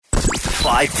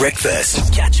5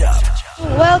 Breakfast. Catch up.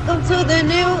 Welcome to the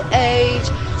new age,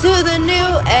 to the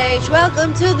new age.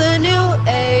 Welcome to the new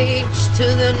age, to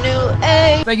the new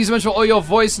age. Thank you so much for all your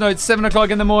voice notes. 7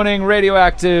 o'clock in the morning,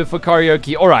 radioactive for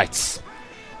karaoke. All right.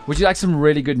 Would you like some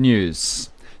really good news?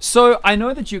 So I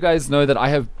know that you guys know that I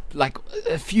have like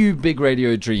a few big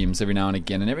radio dreams every now and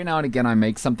again. And every now and again, I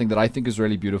make something that I think is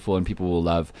really beautiful and people will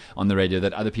love on the radio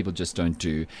that other people just don't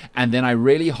do. And then I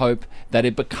really hope that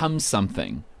it becomes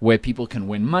something where people can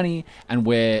win money and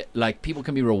where like people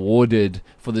can be rewarded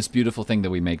for this beautiful thing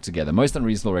that we make together. Most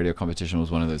Unreasonable Radio Competition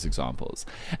was one of those examples.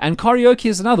 And karaoke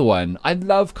is another one. I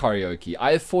love karaoke.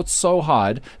 I have fought so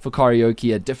hard for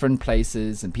karaoke at different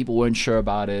places and people weren't sure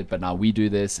about it, but now we do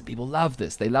this and people love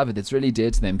this. They love it. It's really dear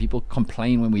to them. People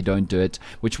complain when we don't do it,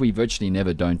 which we virtually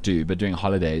never don't do, but during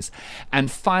holidays.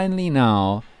 And finally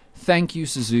now, thank you,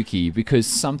 Suzuki, because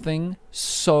something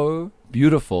so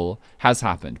beautiful has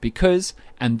happened. Because,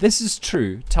 and this is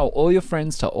true, tell all your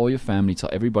friends, tell all your family, tell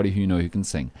everybody who you know who can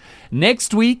sing.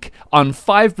 Next week on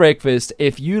 5 Breakfast,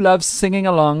 if you love singing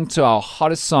along to our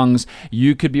hottest songs,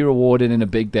 you could be rewarded in a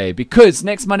big day. Because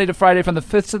next Monday to Friday from the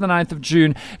 5th to the 9th of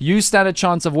June, you stand a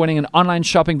chance of winning an online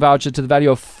shopping voucher to the value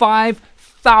of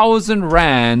 5,000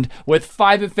 Rand with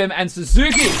 5FM and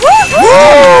Suzuki. Do you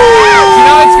know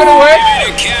how it's going to work?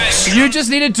 You just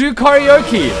need to do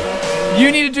karaoke. You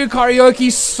need to do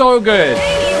karaoke so good.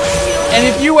 And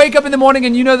if you wake up in the morning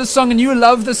and you know the song and you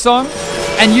love the song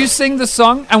and you sing the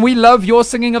song and we love your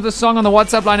singing of the song on the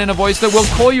WhatsApp line in a voice note, we'll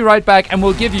call you right back and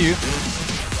we'll give you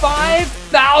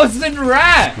 5,000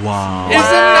 Rand. Wow. Isn't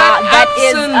that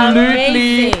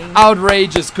absolutely amazing.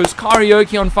 outrageous? Because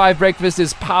karaoke on 5 Breakfast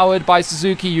is powered by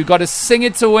Suzuki. You got to sing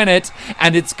it to win it,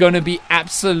 and it's going to be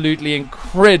absolutely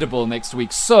incredible next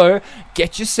week. So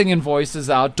get your singing voices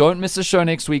out. Don't miss a show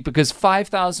next week because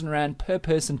 5,000 Rand per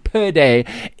person per day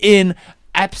in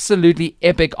absolutely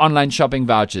epic online shopping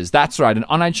vouchers. That's right, an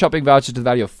online shopping voucher to the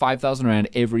value of 5,000 Rand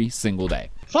every single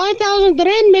day. 5,000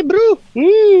 Rand, my bro.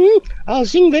 I'll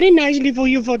sing very nicely for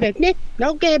you for that.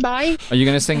 Okay, bye. Are you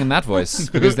going to sing in that voice?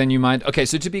 Because then you might... Okay,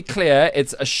 so to be clear,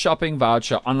 it's a shopping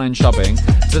voucher, online shopping,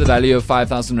 to the value of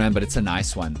 5,000 Rand, but it's a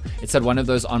nice one. It's at one of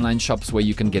those online shops where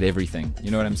you can get everything.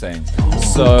 You know what I'm saying?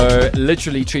 So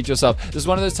literally treat yourself. This is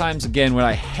one of those times, again, where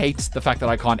I hate the fact that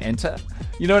I can't enter.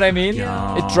 You know what I mean?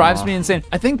 Yeah. It drives me insane.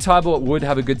 I think Tabo would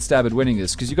have a good stab at winning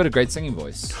this because you've got a great singing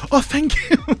voice. Oh, thank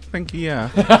you. Thank you, yeah.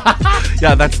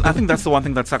 Yeah, I think that's the one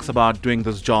thing that sucks about doing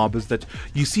this job is that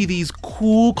you see these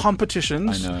cool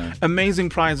competitions, I know. amazing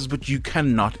prizes, but you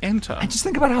cannot enter. And just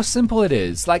think about how simple it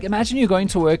is. Like, imagine you're going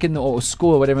to work or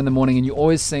school or whatever in the morning and you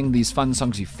always sing these fun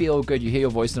songs. You feel good. You hear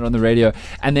your voice note on the radio.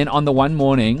 And then on the one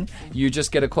morning, you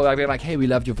just get a call back like, hey, we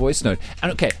loved your voice note.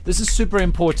 And okay, this is super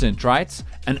important, right?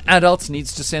 An adult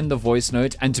needs to send the voice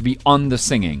note and to be on the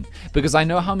singing. Because I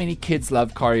know how many kids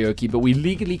love karaoke, but we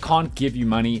legally can't give you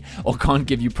money or can't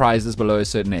give you prizes below a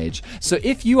certain age. So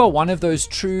if you are one of those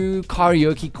true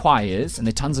karaoke choirs, and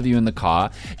there are tons of you in the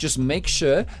car, just make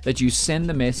sure that you send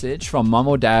the message from mom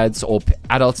or dad's or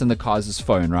adults in the car's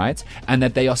phone, right? And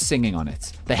that they are singing on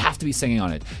it. They have to be singing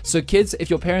on it. So kids, if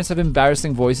your parents have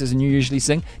embarrassing voices and you usually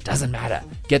sing, doesn't matter.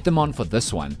 Get them on for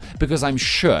this one. Because I'm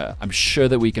sure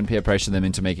that we can peer pressure them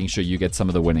into making sure you get some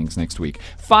of the winnings next week.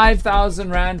 5,000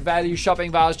 Rand value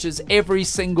shopping vouchers every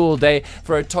single day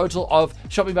for a total of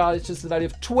shopping vouchers to the value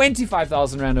of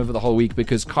 25,000 Rand over the whole week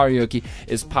because karaoke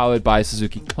is powered by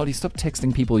Suzuki. Claudia, stop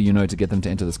texting people you know to get them to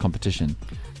enter this competition.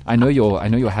 I know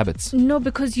your habits. No,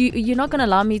 because you're not going to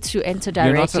allow me to enter directly.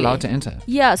 You're not allowed to enter.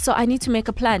 Yeah, so I need to make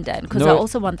a plan, Dan, because I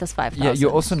also want this 5,000. Yeah,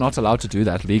 you're also not allowed to do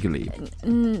that legally.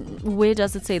 Where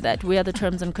does it say that? Where are the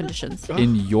terms and conditions?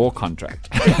 In your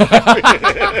contract.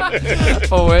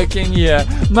 For working here.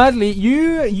 Madly,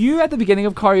 you at the beginning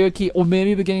of karaoke, or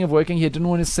maybe beginning of working here, didn't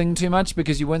want to sing too much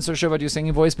because you weren't so sure about your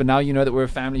singing voice, but now you know that we're a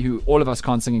family who all of us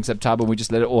can't sing except Tabo, and we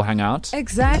just let it all hang out.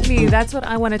 Exactly. That's what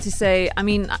I wanted to say. I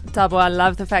mean, Tabo, I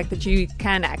love the fact that you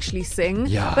can actually sing.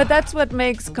 Yeah. But that's what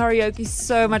makes karaoke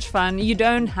so much fun. You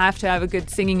don't have to have a good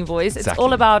singing voice. It's Exactly.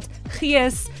 all about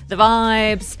gees, the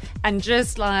vibes, and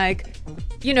just like,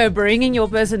 you know, bringing your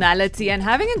personality and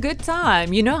having a good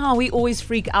time. You know how we always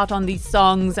freak out on these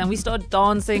songs and we start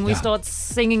dancing, we Yeah. start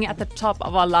singing at the top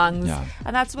of our lungs. Yeah.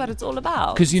 And that's what it's all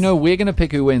about. Because, you know, we're going to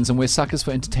pick who wins and we're suckers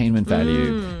for entertainment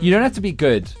value. You don't have to be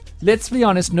good. let's be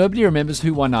honest, nobody remembers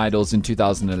who won Idols in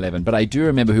 2011, but I do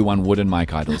remember who won Wooden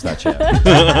Mic Idols that year.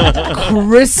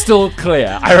 Crystal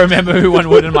clear. I remember who won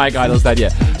Wooden Mic Idols that year.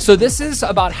 So this is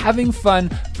about having fun,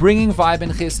 bringing vibe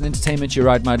and chis and entertainment, you're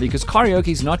right, Madly, because karaoke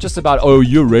is not just about, oh,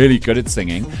 you're really good at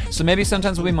singing. So maybe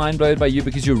sometimes we'll be mind blown by you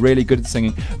because you're really good at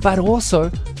singing, but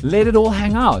also let it all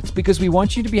hang out because we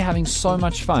want you to be having so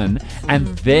much fun. And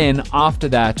then after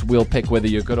that, we'll pick whether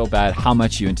you're good or bad, how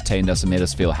much you entertained us and made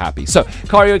us feel happy. So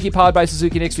karaoke powered by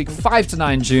Suzuki next week, 5 to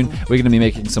 9 June. We're going to be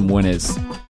making some winners.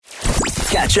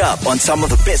 Catch up on some of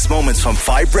the best moments from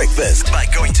 5 Breakfast by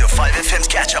going to 5FM's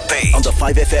catch-up page on the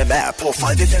 5FM app or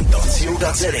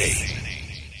 5FM.co.za.